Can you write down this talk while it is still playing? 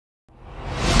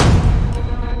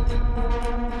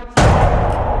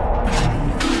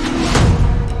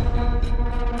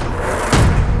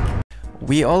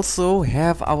we also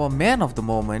have our man of the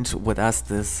moment with us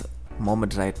this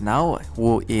moment right now,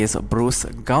 who is Bruce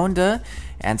Gounder.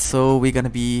 And so we're going to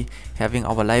be having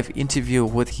our live interview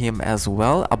with him as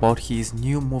well about his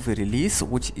new movie release,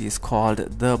 which is called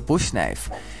The Bush Knife.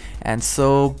 And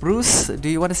so, Bruce, do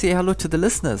you want to say hello to the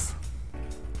listeners?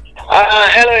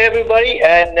 Hello everybody,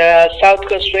 and South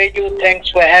Coast Radio, thanks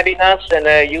for having us, and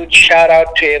a huge shout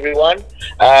out to everyone.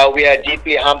 We are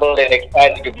deeply humbled and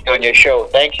excited to be on your show.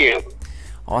 Thank you.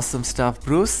 Awesome stuff,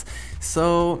 Bruce.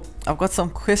 So I've got some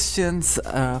questions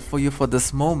for you for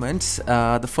this moment.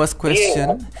 The first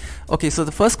question, okay, so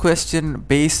the first question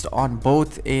based on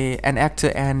both an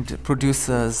actor and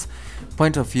producer's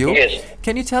point of view. Yes.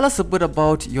 Can you tell us a bit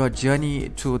about your journey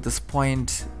to this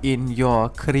point in your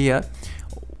career?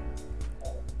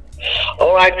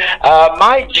 All right.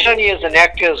 My journey as an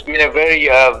actor has been a very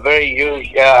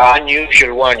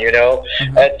unusual one. You know,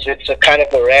 it's a kind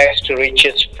of a rags to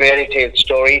riches fairy tale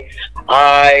story.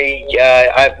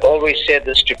 I've always said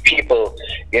this to people.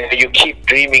 You know, you keep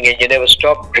dreaming and you never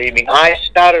stop dreaming. I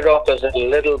started off as a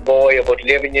little boy, about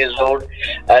 11 years old,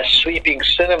 sweeping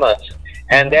cinemas,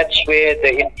 and that's where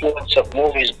the influence of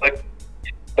movies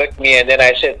put me. And then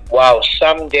I said, wow,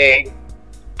 someday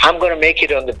I'm going to make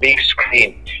it on the big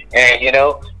screen. And, you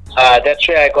know, that's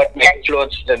where I got my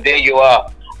influences. And there you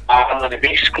are. I'm on the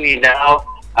big screen now.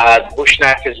 The Bush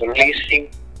Knife is releasing,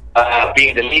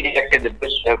 being the lead actor in the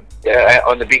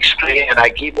on the big screen. And I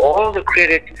give all the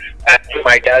credit to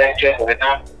my director.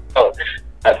 So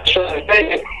it's a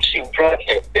very interesting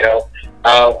project, you know.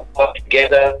 All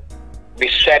together, we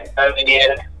sat down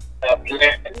here,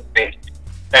 planned it.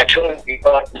 I told him,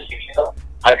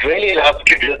 I'd really love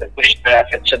to do the Bush Knife.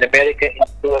 It's an American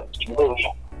influenced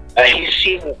movie. He's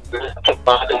seen lots of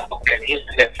my work and he's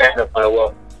been a fan of my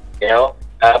work. You know,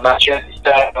 my journey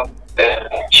started on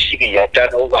TV. I've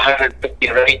done over 150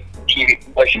 TV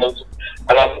commercials,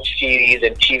 a lot of series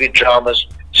and TV dramas.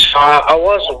 So I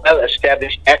was a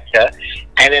well-established actor,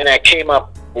 and then I came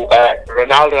up with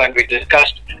Ronaldo, and we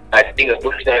discussed, I think, a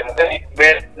Bush Knife.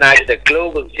 Very nice, a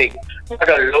global thing, not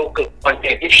a local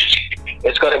content.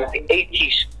 It's got a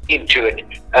 80s into it.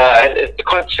 It's the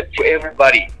concept for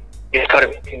everybody. It's got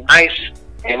a nice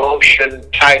emotion,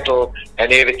 title, and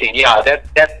everything. Yeah, that's.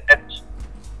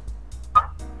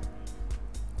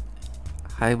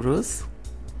 Hi, Bruce.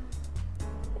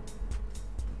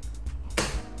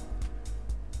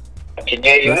 Can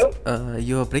you hear Bruce,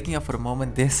 you were breaking up for a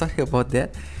moment there. Sorry about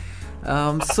that.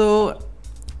 So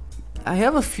I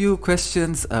have a few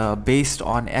questions based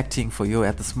on acting for you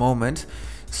at this moment.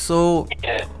 So,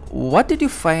 what did you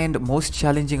find most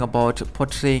challenging about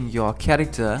portraying your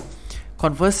character?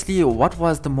 Conversely, what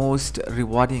was the most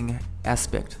rewarding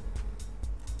aspect?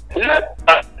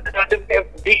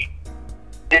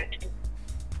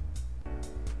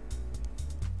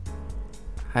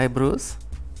 Hi, Bruce.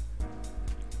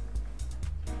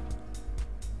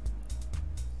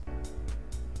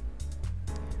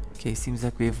 Okay, seems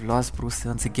like we've lost Bruce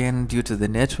once again due to the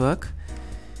network.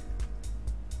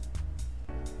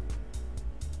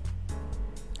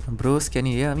 Bruce, can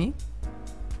you hear me?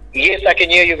 Yes, I can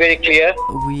hear you very clear.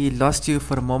 We lost you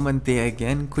for a moment there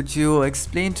again. Could you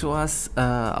explain to us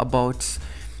about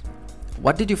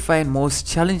what did you find most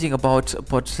challenging about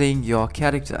portraying your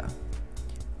character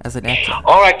as an actor?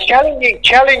 All right,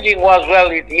 challenging was, well,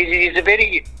 it's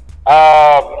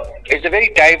a very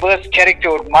diverse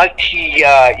character with multi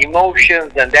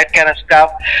emotions and that kind of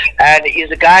stuff, and he's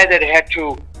a guy that had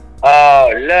to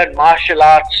learn martial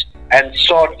arts and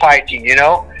sword fighting, you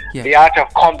know. Yeah. The art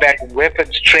of combat and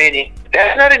weapons training.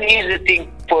 That's not an easy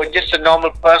thing for just a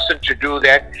normal person to do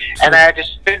that. Sure. And I had to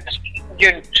spend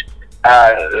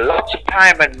lots of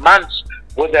time and months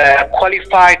with a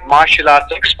qualified martial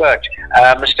arts expert,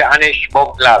 Mr. Anish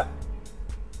Moglal.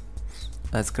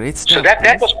 That's great stuff. So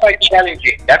that was quite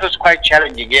challenging. That was quite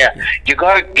challenging, yeah. You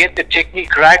got to get the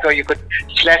technique right, or you could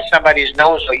slash somebody's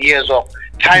nose or ears off.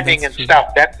 Timing and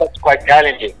stuff. That was quite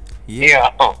challenging.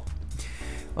 Yeah.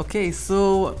 Okay,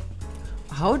 so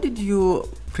how did you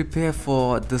prepare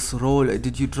for this role?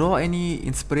 Did you draw any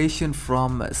inspiration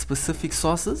from specific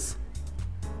sources?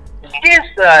 Yes,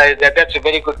 that's a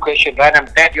very good question, right? I'm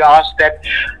glad you asked that.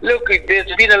 Look, there's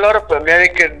been a lot of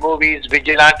American movies,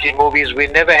 vigilante movies. We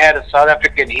never had a South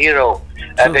African hero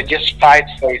that just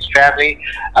fights for his family.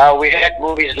 We had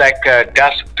movies like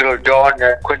Dusk Till Dawn,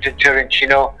 Quentin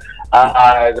Tarantino,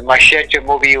 the Machete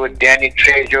movie with Danny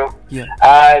Trejo. Yeah.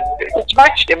 It's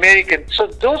much American. So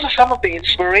those are some of the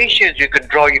inspirations you can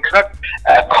draw. You cannot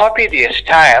copy their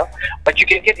style, but you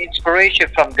can get inspiration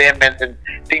from them. And then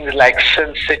things like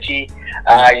Sin City,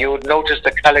 you would notice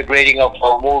the color grading of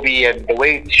a movie and the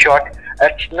way it's shot.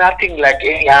 It's nothing like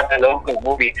any other local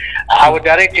movie. Our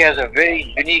director has a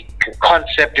very unique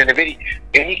concept and a very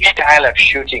unique style of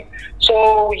shooting.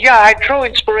 So yeah, I draw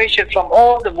inspiration from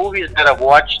all the movies that I've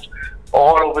watched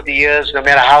all over the years, no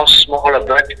matter how small or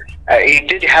big. It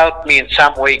did help me in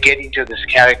some way get into this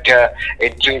character,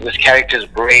 into this character's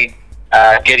brain,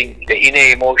 getting the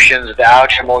inner emotions, the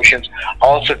outer emotions.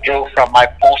 Also drew from my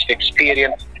past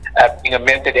experience being a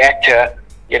method actor.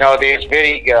 You know, there's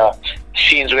very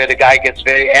scenes where the guy gets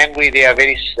very angry. There are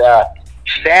very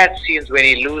sad scenes when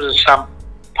he loses some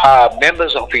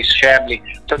members of his family.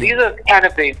 So these are kind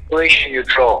of the inspiration you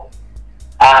draw.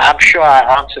 I'm sure I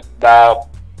answered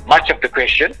much of the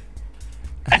question.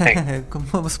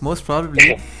 Most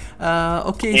probably.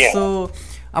 Okay, Yeah. so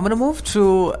I'm gonna move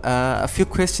to a few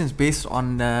questions based on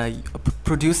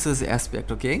producer's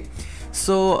aspect. Okay,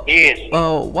 so Yes.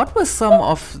 what were some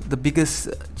of the biggest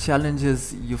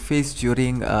challenges you faced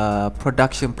during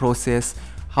production process?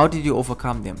 How did you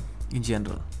overcome them in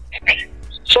general?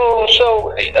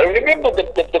 So remember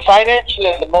the financial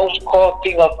and the most core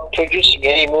thing of producing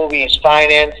any movie is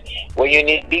finance, where you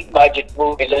need big budget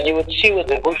movies. And you would see with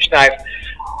the Bush Knife,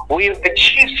 we've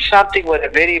achieved something with a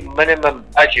very minimum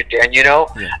budget. And you know,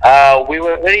 we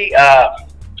were very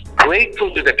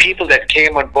grateful to the people that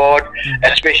came on board,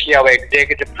 especially our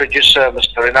executive producer,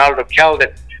 Mr. Ronaldo Cal,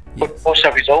 that put most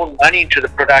of his own money into the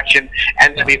production,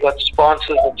 and then we got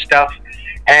sponsors and stuff.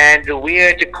 And we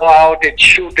had to go out and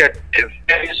shoot at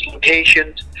various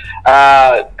locations.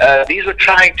 These were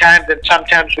trying times, and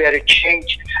sometimes we had to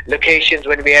change locations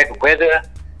when we had weather.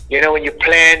 You know, when you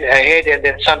plan ahead and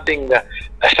then something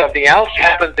else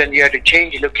happens, then you have to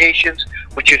change locations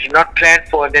which you did not plan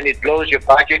for, and then it blows your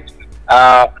budget.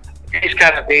 These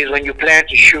kind of days when you plan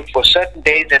to shoot for certain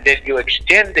days and then you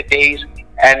extend the days,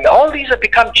 and all these have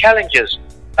become challenges.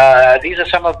 These are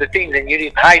some of the things, and you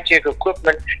need high-tech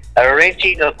equipment,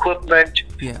 renting equipment,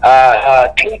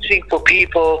 catering for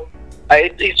people.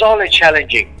 It's all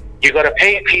challenging. You got to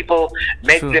pay people,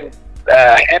 make them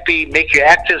happy, make your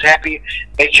actors happy,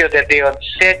 make sure that they're on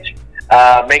set,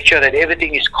 make sure that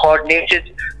everything is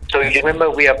coordinated. So you remember,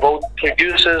 we are both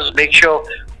producers. Make sure,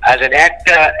 as an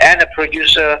actor and a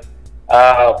producer,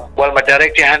 well, my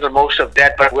director handles most of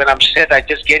that, but when I'm set, I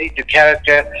just get into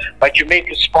character. But you make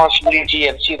responsibility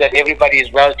and see that everybody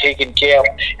is well taken care of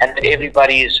and that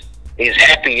everybody is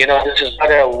happy. You know, this is not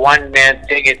a one-man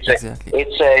thing. It's a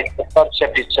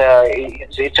concept. It's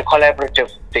a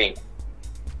collaborative thing.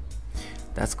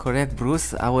 That's correct,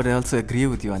 Bruce. I would also agree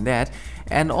with you on that.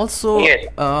 And also,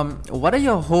 what are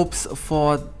your hopes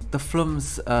for the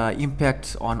film's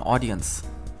impact on audience?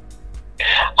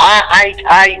 I'm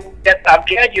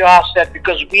glad you asked that,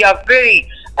 because we are very,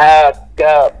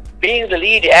 being the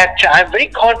lead actor, I'm very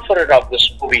confident of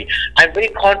this movie. I'm very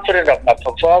confident of my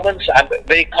performance. I'm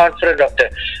very confident of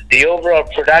the overall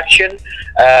production,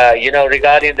 you know,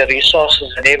 regarding the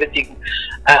resources and everything.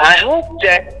 I hope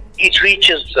that it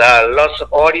reaches lots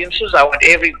of audiences. I want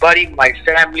everybody, my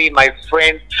family, my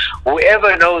friends,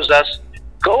 whoever knows us,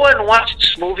 go and watch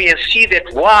this movie and see that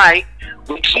why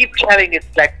we keep telling it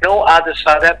like no other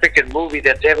South African movie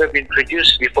that's ever been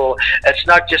produced before. It's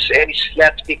not just any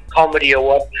slapstick comedy or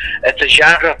what. It's a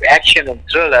genre of action and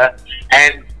thriller,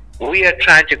 and we are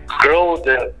trying to grow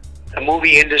the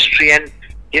movie industry. And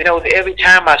you know, every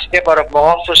time I step out of my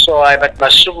office or I'm at my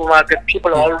supermarket,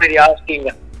 people are already asking,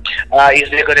 is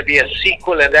there going to be a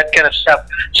sequel and that kind of stuff.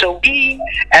 So we,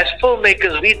 as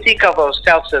filmmakers, we think of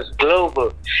ourselves as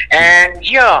global. And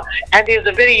yeah, and there's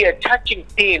a very touching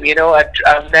theme, you know,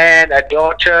 a man, a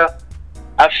daughter,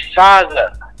 a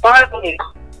father. Father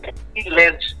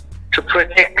lens to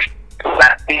protect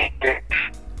that's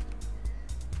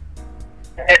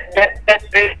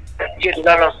very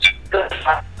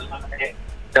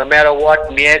no matter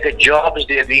what mega jobs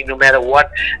they're doing, no matter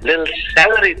what little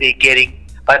salary they're getting,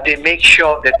 but they make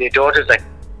sure that their daughters are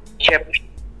kept,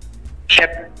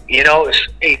 you know,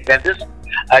 safe. And this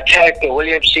character,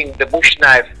 William Singh, the Bush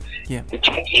Knife, he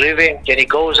takes revenge and he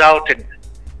goes out and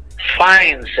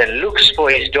finds and looks for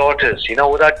his daughters, you know,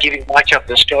 without giving much of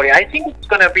the story. I think it's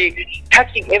going to be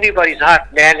touching everybody's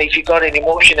heart, man. If you got an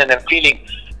emotion and a feeling,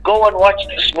 go and watch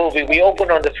this movie. We open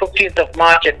on the 15th of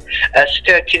March at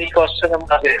Kiniko Cinema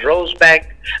at Rosebank,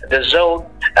 the Zone,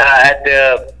 at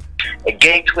the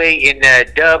Gateway in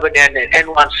Durban, and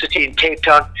N1 City in Cape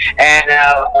Town. And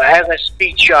as I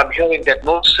speak, I'm hearing that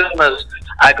most cinemas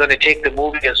are going to take the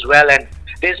movie as well. And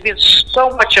There's been so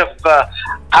much of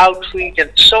outreach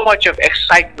and so much of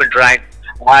excitement, Ryan.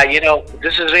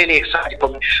 This is really exciting for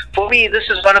me. For me, this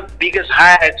is one of the biggest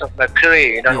highlights of my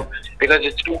career, because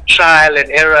it's through trial and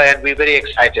error, and we're very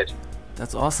excited.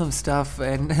 That's awesome stuff.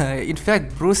 And in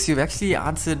fact, Bruce, you've actually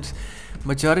answered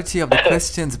majority of the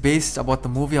questions based about the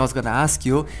movie I was going to ask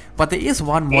you. But there is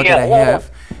one more that I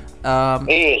have,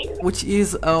 which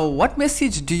is, what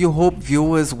message do you hope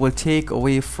viewers will take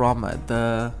away from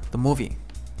the movie?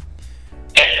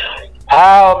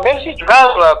 Message,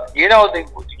 well,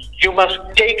 you must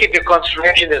take into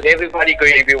consideration that everybody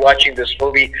going to be watching this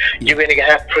movie. You're going to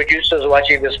have producers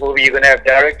watching this movie. You're going to have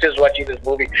directors watching this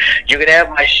movie. You're going to have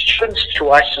my students to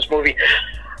watch this movie.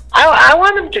 I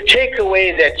want them to take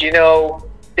away that,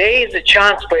 there is a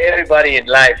chance for everybody in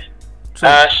life.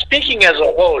 Speaking as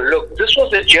a whole, look, this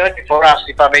was a journey for us,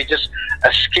 if I may just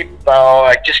skip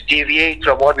or just deviate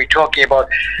from what we're talking about.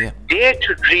 Dare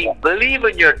to dream. Believe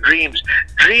in your dreams.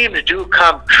 Dreams do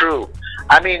come true.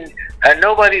 I mean,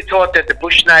 nobody thought that the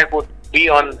bush knife would be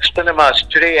on cinemas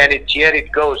today, and here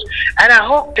it goes. And I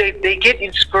hope they get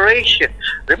inspiration.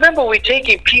 Remember, we're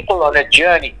taking people on a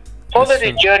journey. Follow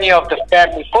the journey of the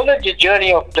family. Follow the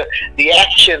journey of the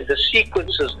action, the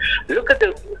sequences. Look at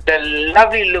the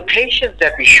lovely locations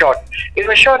that we shot. It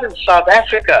was shot in South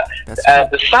Africa,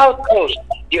 the South Coast.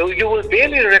 You will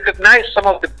barely recognize some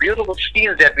of the beautiful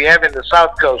scenes that we have in the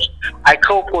South Coast. I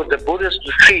cope with the Buddhist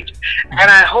retreat,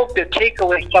 and I hope they take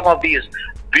away some of these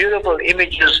beautiful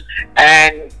images,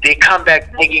 and they come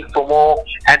back begging for more,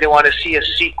 and they want to see a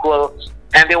sequel,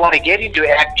 and they want to get into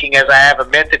acting, as I have a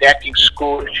method acting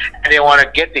school, and they want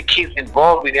to get the kids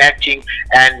involved with acting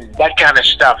and that kind of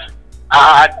stuff.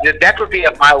 That would be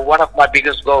one of my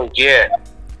biggest goals.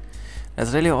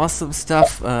 That's really awesome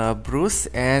stuff, Bruce.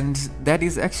 And that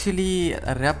is actually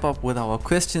a wrap up with our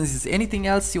questions. Is there anything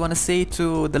else you want to say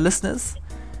to the listeners?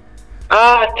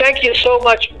 Thank you so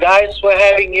much, guys, for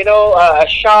having, a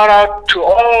shout out to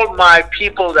all my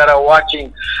people that are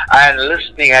watching and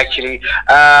listening, actually.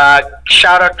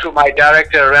 Shout out to my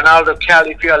director, Ronaldo Cal.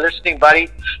 If you are listening, buddy,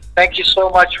 thank you so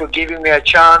much for giving me a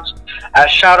chance.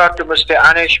 Shout out to Mr.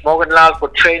 Anish Moganlal for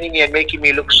training me and making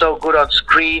me look so good on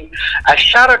screen.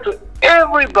 Shout out to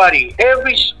everybody,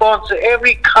 every sponsor,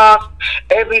 every cast,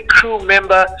 every crew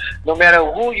member, no matter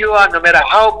who you are, no matter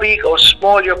how big or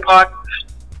small your part,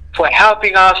 for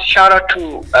helping us. Shout out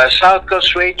to South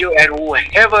Coast Radio and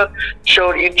whoever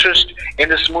showed interest in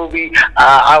this movie.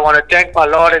 I want to thank my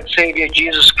Lord and Savior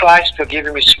Jesus Christ for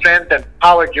giving me strength and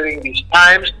power during these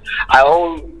times. I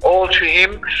owe all to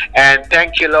Him, and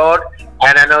thank you, Lord.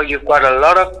 And I know you've got a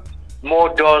lot of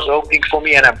more doors opening for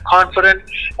me, and I'm confident.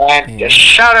 And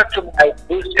shout out to my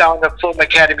Bruce Gounder Film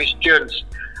Academy students.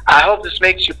 I hope this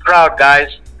makes you proud,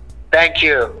 guys. Thank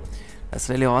you. That's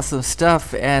really awesome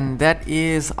stuff. And that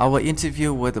is our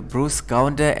interview with Bruce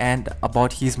Gounder and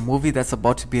about his movie that's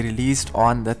about to be released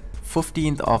on the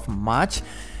 15th of March,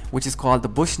 which is called The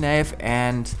Bush Knife.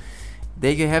 And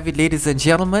there you have it, ladies and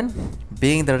gentlemen,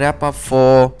 being the wrap up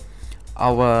for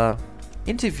our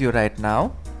interview right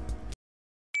now.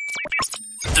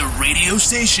 The radio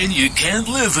station you can't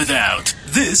live without.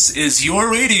 This is your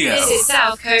radio. This is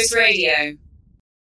South Coast Radio.